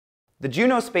The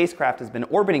Juno spacecraft has been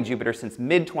orbiting Jupiter since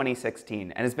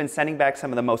mid-2016 and has been sending back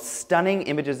some of the most stunning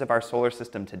images of our solar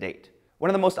system to date. One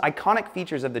of the most iconic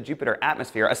features of the Jupiter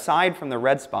atmosphere, aside from the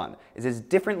red spot, is its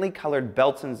differently colored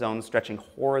belts and zones stretching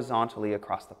horizontally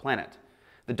across the planet.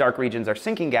 The dark regions are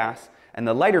sinking gas, and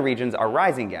the lighter regions are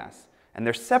rising gas, and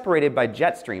they're separated by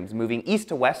jet streams moving east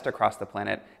to west across the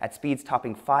planet at speeds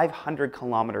topping 500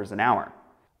 kilometers an hour.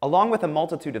 Along with a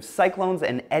multitude of cyclones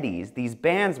and eddies, these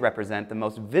bands represent the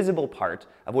most visible part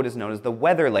of what is known as the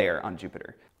weather layer on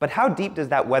Jupiter. But how deep does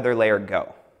that weather layer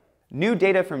go? New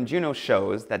data from Juno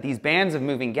shows that these bands of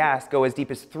moving gas go as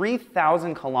deep as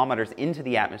 3,000 kilometers into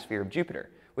the atmosphere of Jupiter,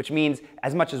 which means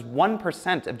as much as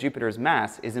 1% of Jupiter's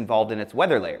mass is involved in its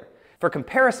weather layer. For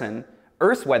comparison,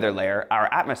 Earth's weather layer,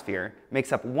 our atmosphere,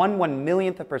 makes up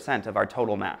 1/1,000,000th% of our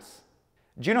total mass.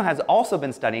 Juno has also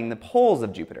been studying the poles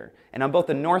of Jupiter, and on both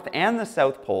the north and the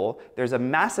south pole, there's a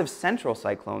massive central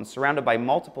cyclone surrounded by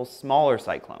multiple smaller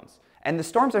cyclones. And the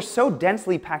storms are so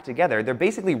densely packed together, they're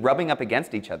basically rubbing up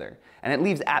against each other, and it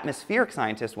leaves atmospheric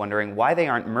scientists wondering why they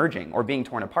aren't merging or being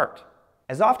torn apart.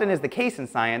 As often is the case in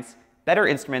science, better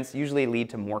instruments usually lead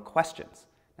to more questions.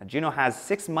 Now, Juno has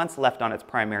 6 months left on its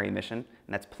primary mission,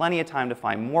 and that's plenty of time to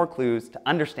find more clues to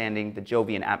understanding the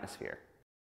Jovian atmosphere.